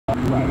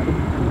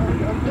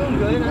I'm doing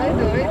good. I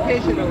ain't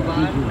patient no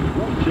vibe.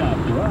 Great job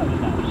for us.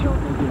 I'm sure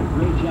we'll do a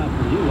great job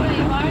for you.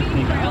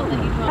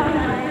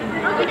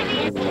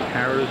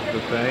 Harah's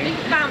buffet. We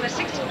found the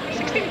 16 The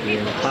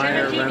people.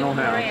 entire rental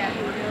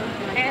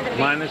house,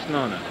 minus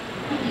Nona,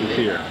 is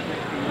here.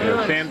 We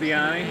have Sam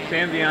Diani.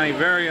 Sam Diani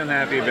very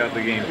unhappy about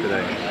the game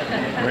today.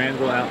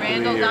 Randall out for the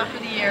year. Randall's out for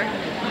the year.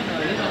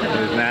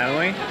 There's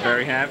Natalie,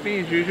 very happy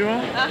as usual.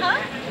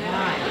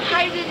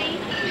 Hi, Denise.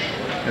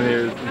 And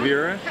there's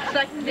Vera.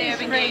 Second day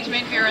of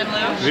engagement, Vera and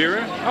Lou.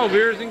 Vera? Oh,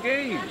 Vera's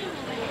engaged.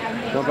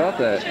 How about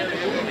that?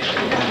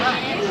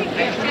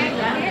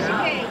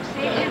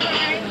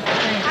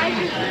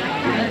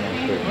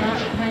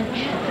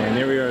 And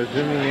here we are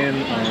zooming in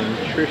on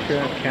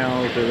Trisha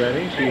Cowles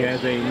already. She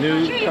has a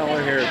new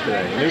color hair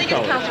today. New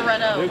color.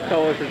 New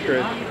color for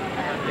Trish.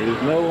 It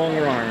is no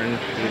longer orange.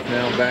 It is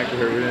now back to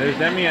her. There's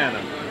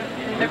Demiano.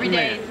 Every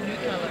day it's a new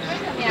color.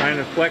 Trying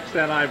to flex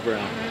that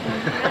eyebrow.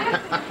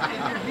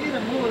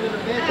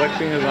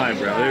 Flexing his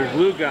eyebrow. There's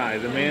Blue Guy,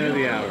 the man of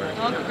the hour.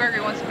 Uncle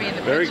Gregory wants to be in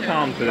the Very picture.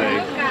 calm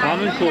today.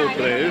 Calm and cool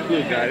today. There's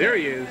Blue Guy. There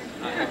he is.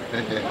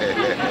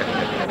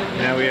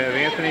 Now we have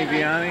Anthony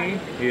Diani.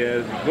 He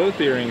has both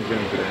earrings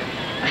in today.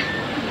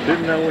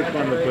 Didn't know which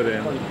one to put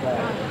in.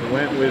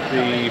 Went with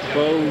the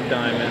faux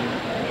diamond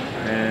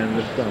and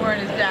the stone.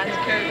 Wearing his dad's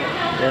coat.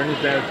 Wearing his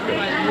dad's coat.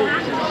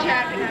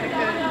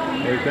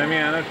 There's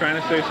Demiano trying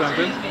to say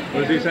something.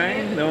 What is he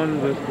saying? No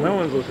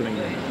one's listening.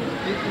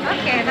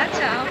 Okay, that's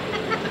all.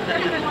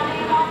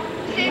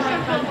 Say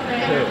something.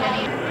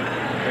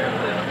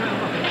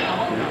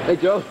 Hey,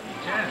 Joe.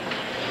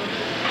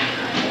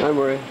 Hi,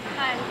 Marie.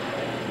 Hi.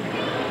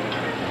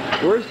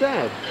 Where's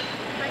Dad?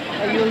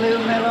 Are you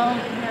leaving me alone?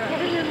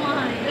 He's in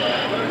line.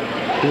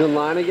 He's in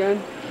line again?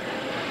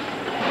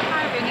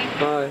 Hi, Vinny.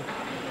 Hi.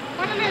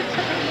 What a minute.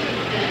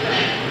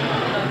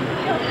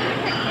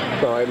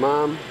 Sorry,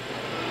 Mom.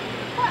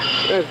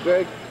 Thanks,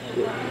 Greg.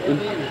 You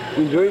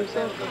enjoy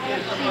yourself?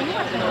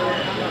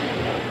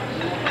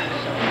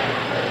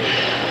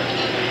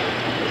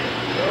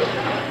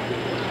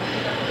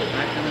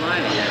 Back in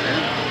line again,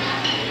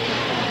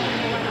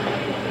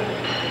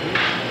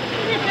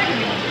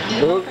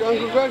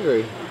 Uncle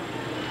Gregory.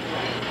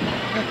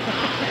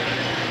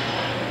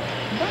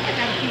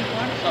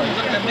 Oh, you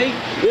looking at me?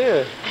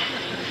 Yeah.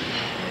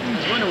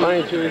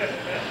 Hi, Chewy.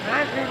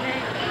 Hi,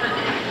 Vinny.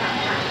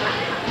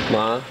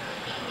 Ma,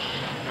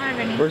 Hi,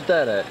 Vinny. where's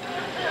Dad at?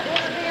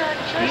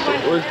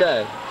 Where's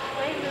Dad?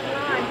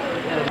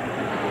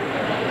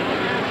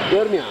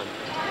 Let me on.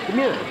 Give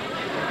me on.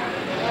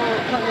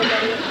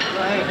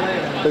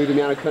 Look at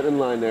Demiano cutting in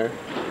line there.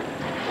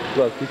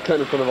 Look, he's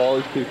cutting in front of all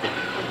these people.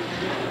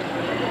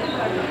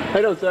 How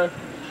you doing, sir?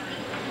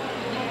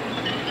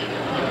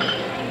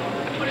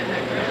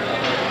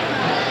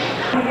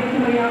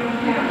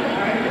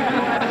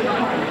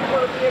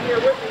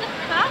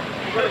 Huh?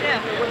 Yeah.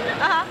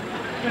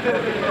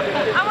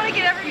 I want to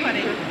get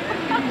everybody.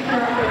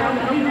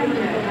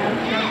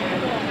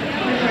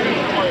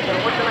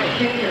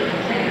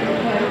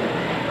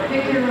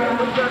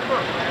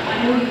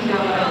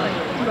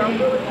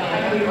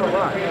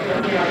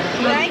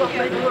 Thank you.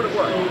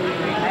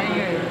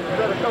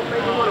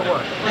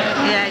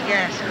 Yeah, I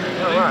guess.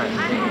 All right.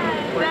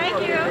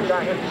 Thank you.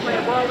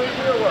 Playing ball with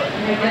you or what?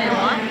 Playing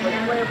what?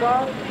 Playing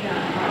ball?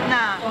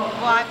 Nah.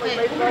 Well, I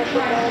played.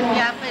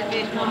 Yeah, I played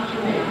baseball.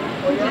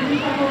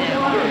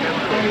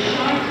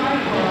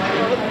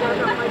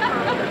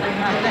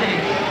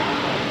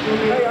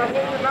 Hey, I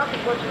hear you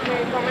knocking, but you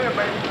can't come here,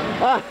 baby.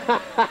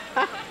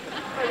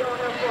 Hey, y'all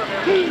have fun,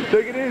 man.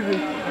 Take it easy.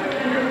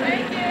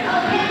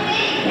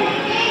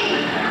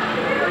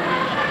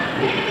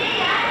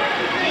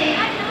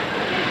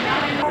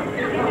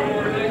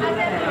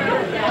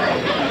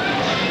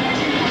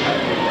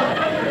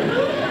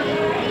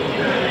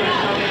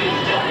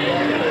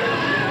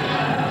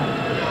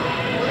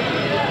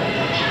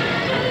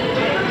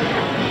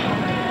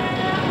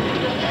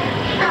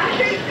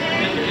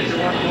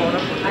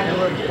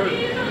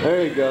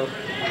 There you go.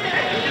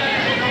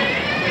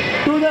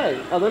 Who are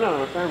they? Oh, they're not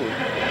our family.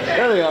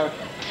 There they are.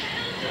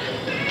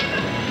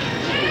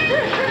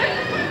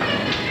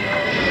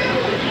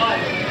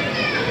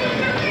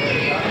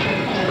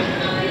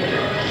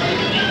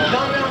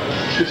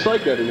 You're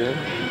psycho, man.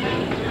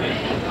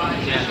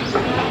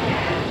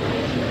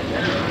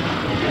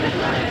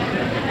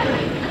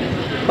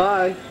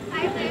 Bye. I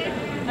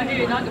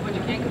hear you knocking, but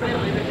you can't come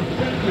in, baby.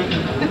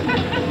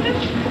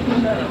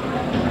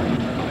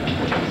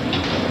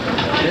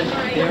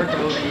 There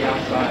goes the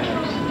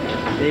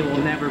outsiders. They will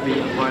never be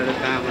a part of the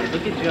family.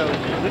 Look at Joe.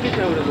 Look at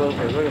Joe with the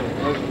loafers. Look at him.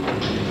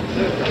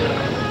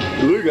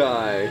 Blue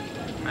guy.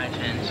 My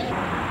chins.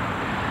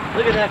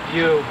 Look at that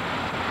view.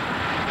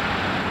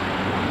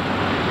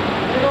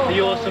 The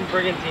awesome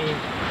brigantine.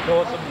 The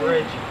awesome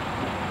bridge.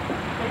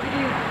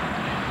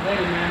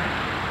 Later, man.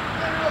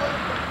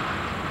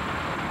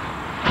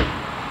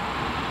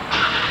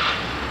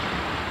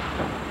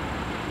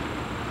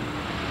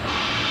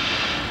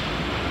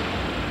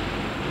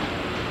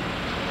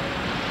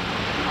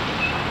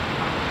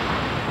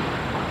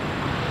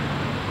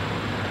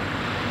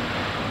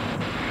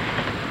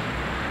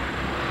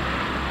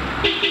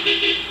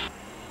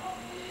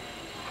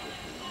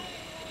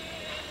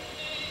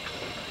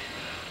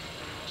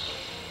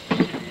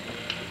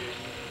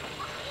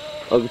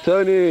 Uncle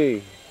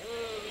Tony.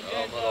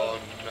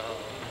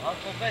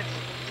 Uncle Vince.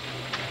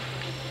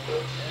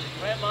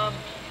 Grandmom.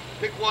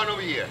 Pick one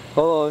over here.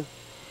 Hold on.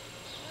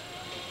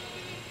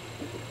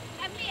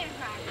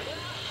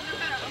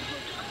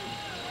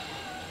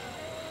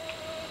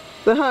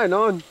 Say hi,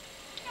 Non.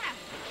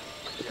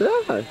 Say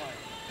hi.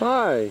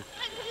 Hi.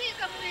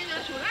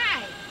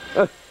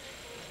 Uh.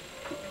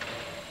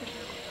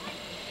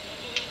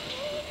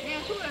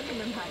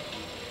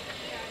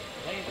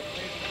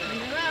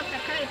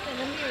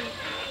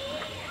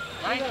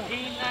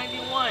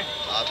 1991.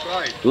 That's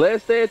right.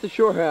 Last day at the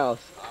shore house.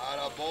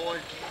 Atta boy.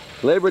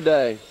 Labor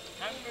Day.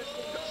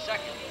 September 2nd.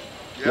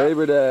 Yeah.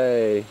 Labor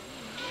Day.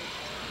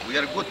 We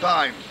had a good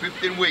time.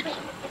 15 weeks.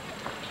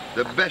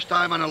 The best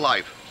time in our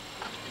life.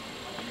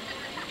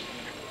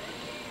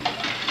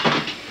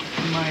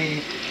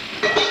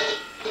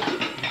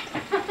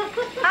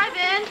 Hi,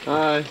 Ben.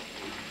 Hi.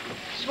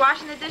 Just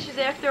washing the dishes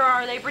after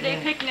our Labor Day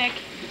picnic.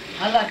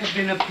 I like a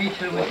dinner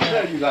picture with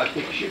that. You guys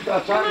take a shit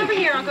outside. Come over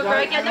here, Uncle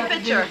Greg. Get in the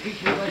picture.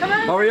 Come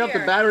on Hurry over up, the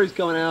here. battery's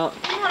going out.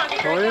 Come on, Uncle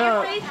Greg. Hurry Get your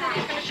up. face in.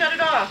 He's going to shut it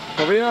off.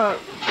 Hurry up.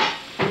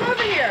 Come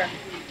over here.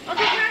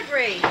 Uncle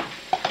Gregory.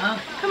 Huh?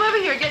 Come over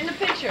here. Get in the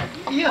picture.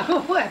 Yeah,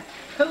 what?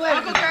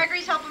 Uncle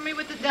Gregory's helping me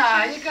with the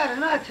Nah, dishes. you got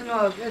not to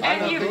know.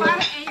 And your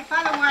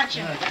father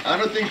watching. I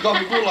don't think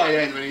coming good like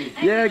Anthony.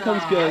 Yeah, it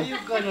comes good. You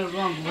got the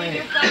wrong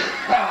way.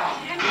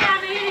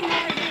 I'm eating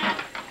over here.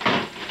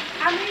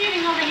 I'm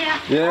eating over here.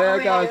 Yeah,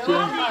 I got you.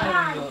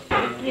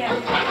 Yeah.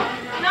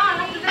 No,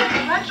 that's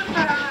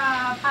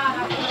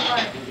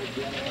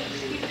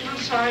I'm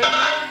sorry.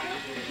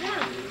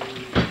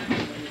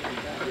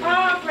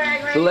 Oh,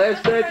 Gregory. The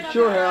last day at the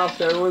shore house,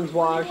 everyone's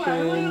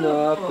washing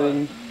up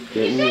and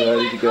getting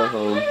ready to go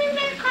home.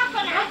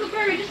 Uncle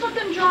Gregory, just let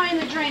them dry in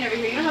the drain over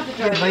here. You don't have to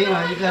dry. Yeah, but you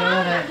know, you gotta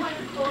let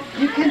that.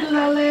 You can do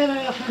that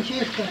later,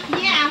 Francisca.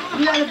 Yeah.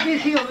 We are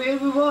busy over here,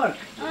 we work.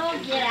 Oh,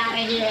 get out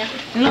of here.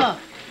 No.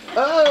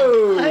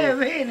 Oh! Hey,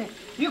 man,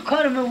 you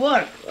caught him at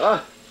work.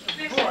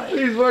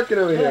 He's working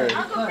over here.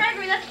 Uncle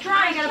Gregory, that's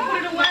dry. You gotta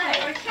put it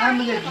away. I'm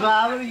the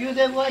driver, you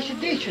the wash the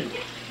dishes.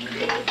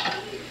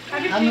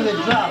 I'm the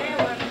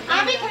driver.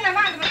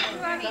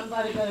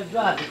 Somebody gotta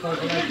drive because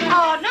of that.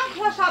 Oh, no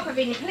close up of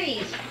me,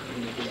 please.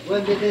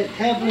 When the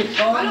tablet's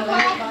on,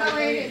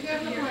 everybody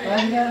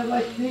gotta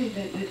wash the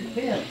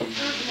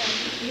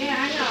dishes. Yeah,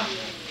 I know.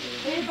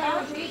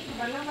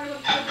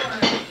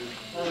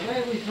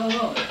 Where we so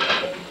low?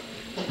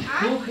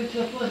 Cook is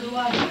supposed to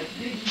wash the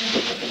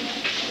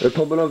dishes. They're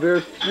pumping up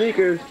their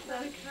sneakers.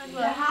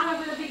 Yeah,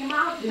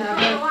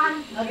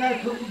 I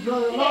got to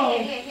blow the low.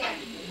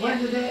 When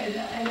they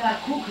and I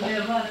cook, they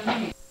run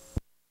me.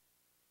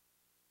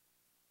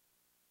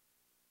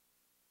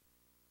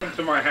 Welcome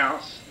to my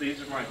house. These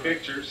are my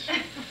pictures.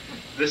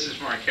 This is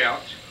my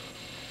couch.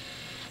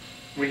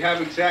 We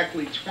have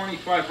exactly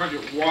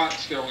 2,500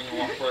 watts going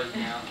off right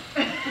now.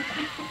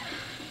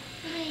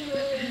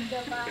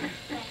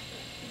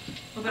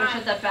 We better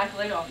shut that back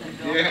light off then,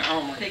 Bill. Yeah,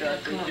 oh my Take God.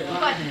 it to the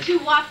What, the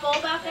 2-watt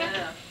bulb out there?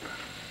 Yeah.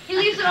 He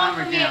leaves it on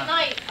for me at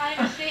night. I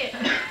didn't see it.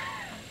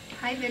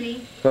 Hi,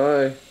 Vinny.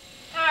 Hi.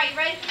 All right, you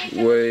ready for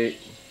me? Wait.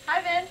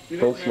 Hi, Vin.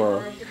 Don't smile.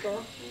 No,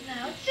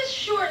 it's just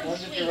short and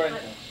sweet, but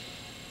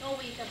all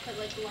week I put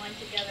like the line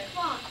together.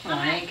 Come on. When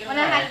I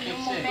had no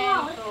more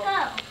man. Let's go.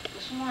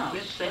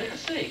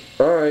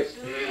 Alright.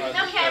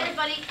 Okay,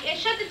 everybody,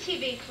 shut the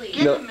TV, please.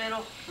 No. In the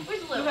middle.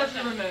 Where's Lou? Who has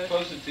the remote?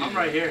 Close the TV. I'm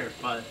right here,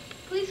 but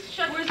Please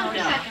shut the Where's TV for a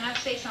Lou? second. I have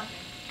to say something.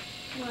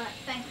 What?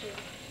 Thank you.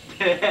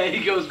 he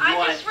goes I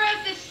what? just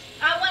wrote this.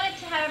 I wanted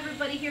to have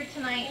everybody here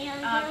tonight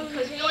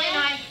because Billy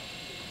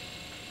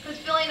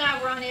and I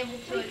were unable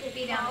to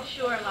be down the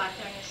shore a lot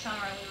during the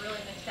summer, and we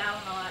really missed out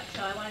on a lot.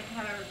 So I wanted to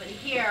have everybody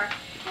here,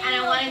 and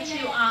I wanted to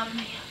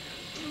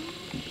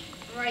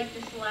write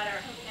this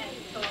letter and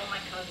to all my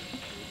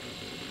cousins.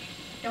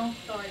 Don't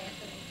start,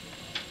 Anthony.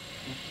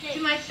 To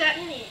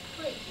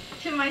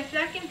my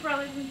second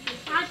brothers and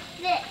sisters.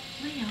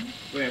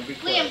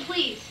 Liam,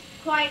 please,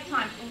 quiet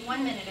time for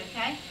 1 minute,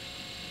 okay?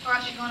 Or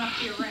else you're going up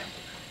to your room.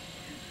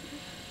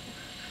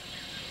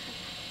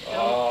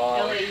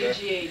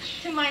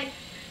 L-A-U-G-H. To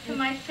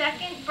my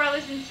second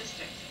brothers and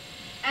sisters.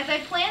 As I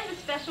planned the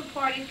special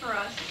party for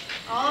us,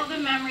 all of the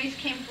memories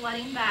came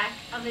flooding back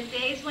of the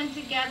days when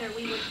together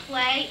we would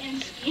play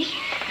and ski.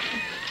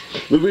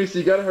 Luis,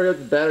 you gotta hurry up,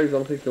 the batteries. I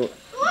don't think so.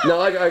 No,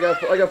 I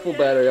got full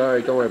battery.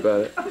 Alright, don't worry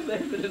about it. I'm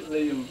laughing at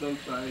Liam. I'm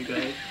sorry,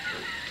 guys.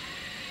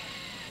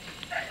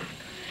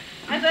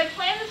 As I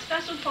planned the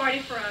special party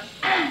for us,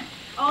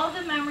 all of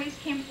the memories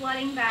came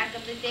flooding back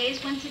of the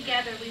days when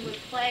together we would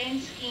play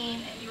and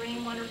scheme and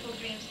dream wonderful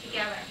dreams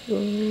together.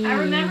 I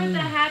remember the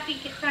happy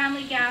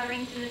family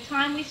gatherings and the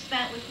time we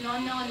spent with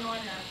Nonno and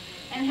Nonna,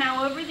 and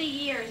how over the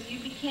years you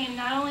became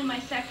not only my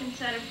second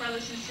set of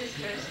brothers and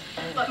sisters,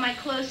 but my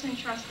close and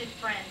trusted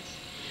friends.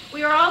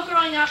 We are all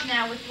growing up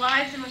now with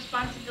lives and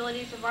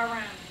responsibilities of our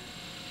own.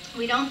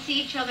 We don't see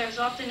each other as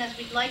often as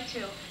we'd like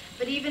to,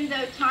 but even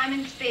though time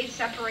and space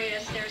separate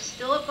us, there is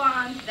still a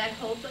bond that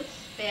holds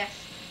fast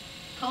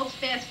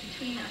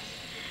between us.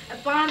 A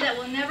bond that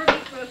will never be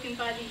broken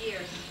by the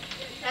years.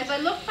 As I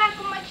look back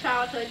on my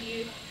childhood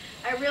youth,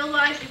 I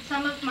realize that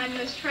some of my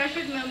most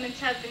treasured moments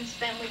have been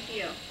spent with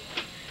you.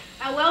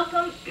 I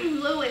welcome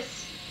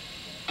Louis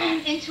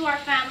into our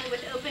family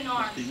with open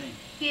arms.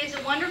 He is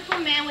a wonderful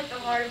man with a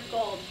heart of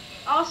gold.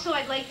 Also,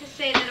 I'd like to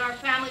say that our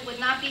family would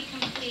not be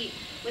complete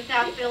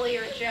without Billy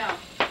or Joe,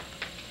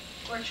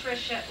 or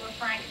Tricia, or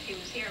Frank if he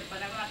was here,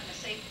 but I'm not going to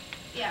say,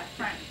 yeah,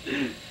 Frank.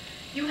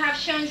 You have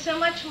shown so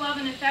much love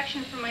and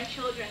affection for my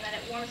children that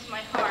it warms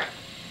my heart.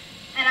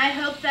 And I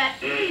hope that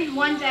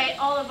one day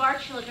all of our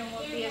children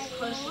will be as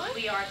close as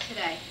we are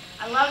today.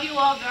 I love you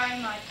all very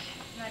much.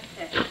 And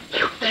that's it.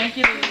 Thank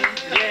you, Louise.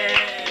 Yay!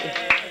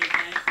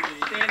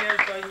 Stand there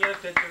so I can get a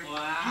picture.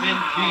 Wow. You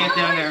get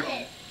down there.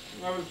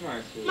 That was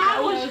nice.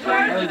 That was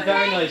very That was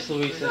very nice,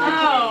 Louisa.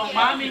 Oh,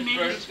 Mommy made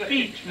a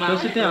speech, Mom. Go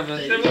sit down,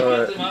 man.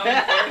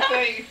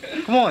 Alright.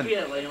 Come on.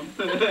 Yeah, Liam.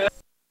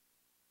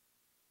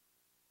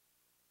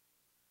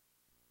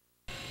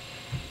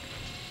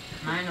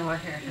 I know what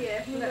hair.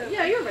 Yeah,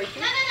 Yeah, you're right.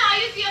 No, I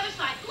use the other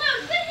side.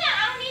 Lou, sit down. I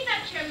don't need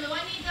that chair, Lou.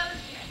 I need the other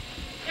chair.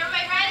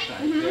 Everybody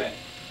ready?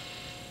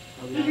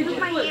 Put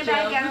my ear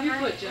back down. Your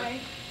foot, Joe.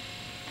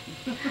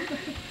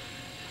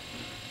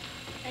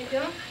 I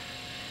do?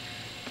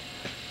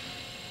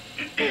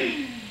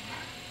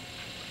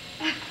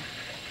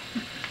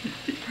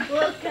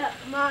 Look at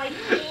my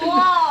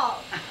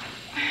claws.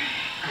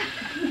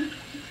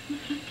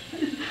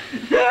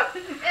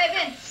 Hey,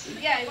 Vince.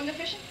 Yeah, you want to go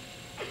fishing?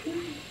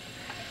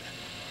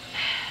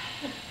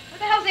 What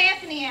the hell's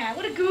Anthony at?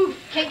 What a goof.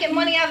 Can't get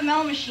money out of the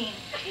melon machine.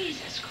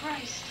 Jesus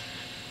Christ.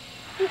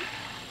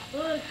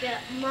 Look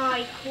at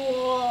my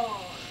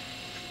claws.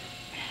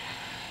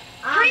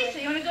 Teresa,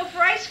 you want to go for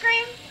ice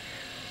cream?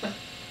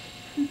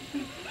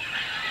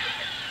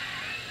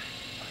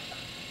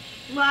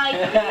 My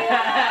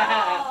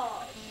claws.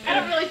 I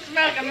don't really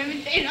smoke. I'm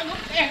imitating Uncle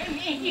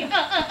Sammy.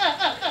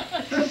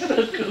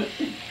 So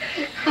goofy.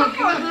 Of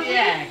course, we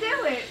Yeah. didn't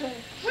do it.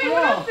 Wait,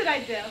 what else did I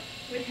do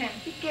with him?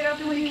 You get up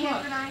when you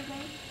can't for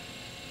anything.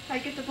 I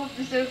get to puff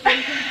the soap.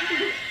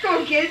 Come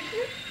on, kids.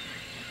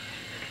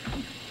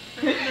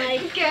 My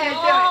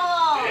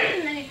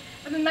can't do it.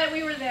 And the night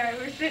we were there,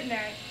 we were sitting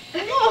there.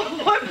 Oh,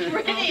 what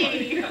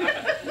pretty.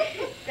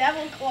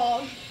 Devil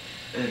claws.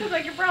 Looks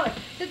like your brother.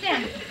 Sit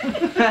down.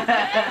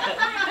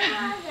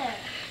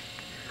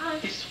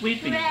 He's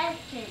sweeping.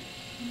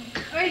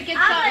 Wait, get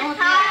I'm some.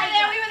 tired.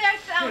 Yeah, we were there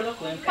Here,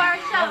 look, Lynn. by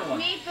ourselves. Another one.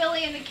 Me,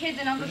 Billy, and the kids,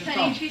 and Uncle Where's Sonny,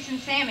 your and phone? Teresa, and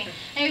Sammy. And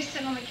he was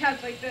sitting on the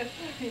couch like this.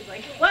 He's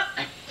like, well,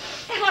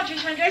 come on,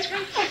 Teresa, want to get ice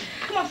cream?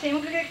 Come on, Sammy,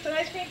 we'll go get some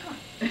ice cream. Come on.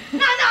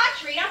 No, I'll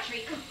treat.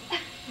 Come on.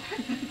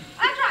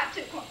 I'll drive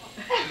too. Come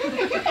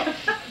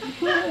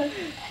on.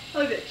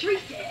 Look at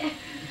Teresa.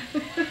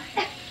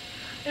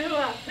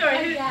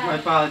 My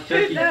father,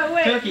 turkey.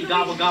 Turkey,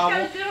 gobble,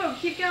 gobble.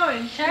 Keep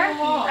going. Turkey.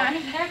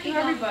 Turkey,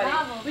 everybody.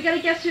 We gotta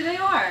guess who they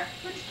are.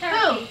 Who's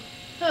turkey?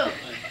 Who?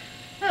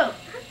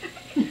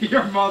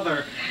 Your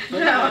mother.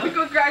 No,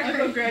 Uncle Gregory.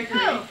 Uncle Gregory.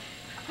 Who?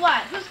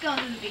 What? Who's going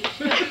to the beach?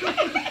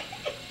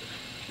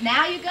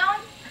 Now you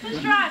going? Who's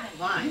driving?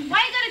 Why?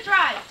 Why you gonna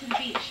drive to the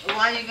beach?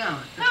 Why are you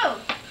going? Who?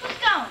 Who's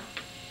going?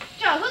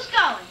 Joe, who's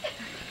going?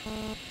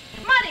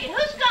 Money,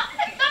 who's going?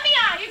 Let me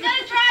out. You're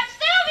gonna drive.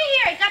 Stay over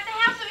here. You got the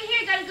house over here.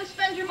 You gotta go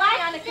spend your money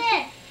on it.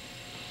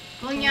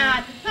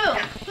 Bunyard. Who?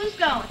 Who's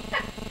going?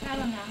 I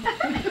don't know.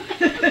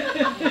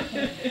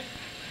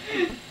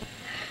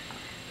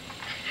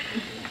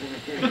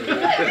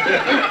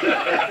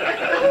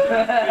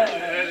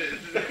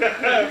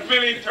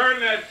 Vinny, turn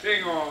that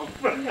thing off.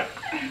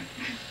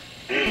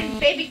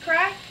 Baby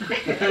cry?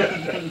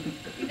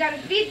 You gotta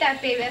feed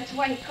that baby. That's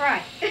why he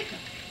cried.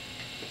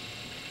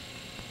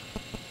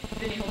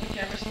 Vinny, hold the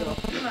camera still.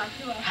 Come on.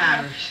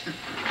 Hatters.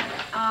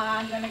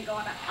 I'm gonna go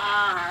on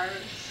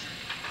ours.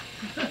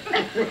 Dad,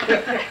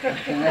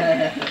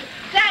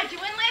 did you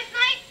win last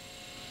night?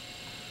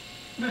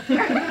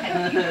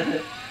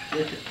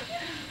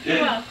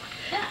 Well.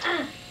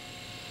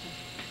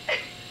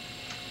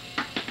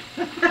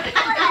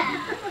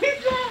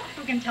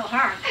 We're gonna tell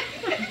her.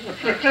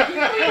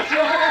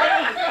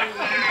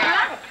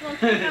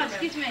 No,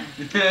 excuse me.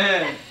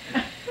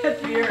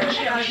 That's weird.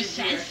 She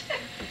says.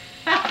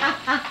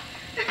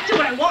 Do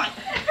what I want.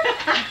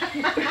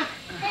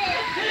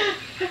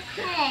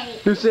 Hey.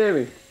 Who's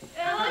Sammy?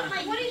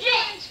 What did you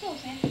learn in school,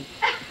 Sam?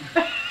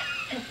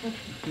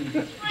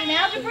 In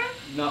algebra?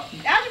 No.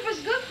 Algebra's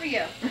good for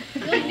you.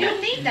 You'll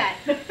need that.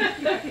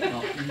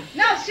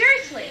 No,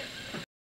 seriously.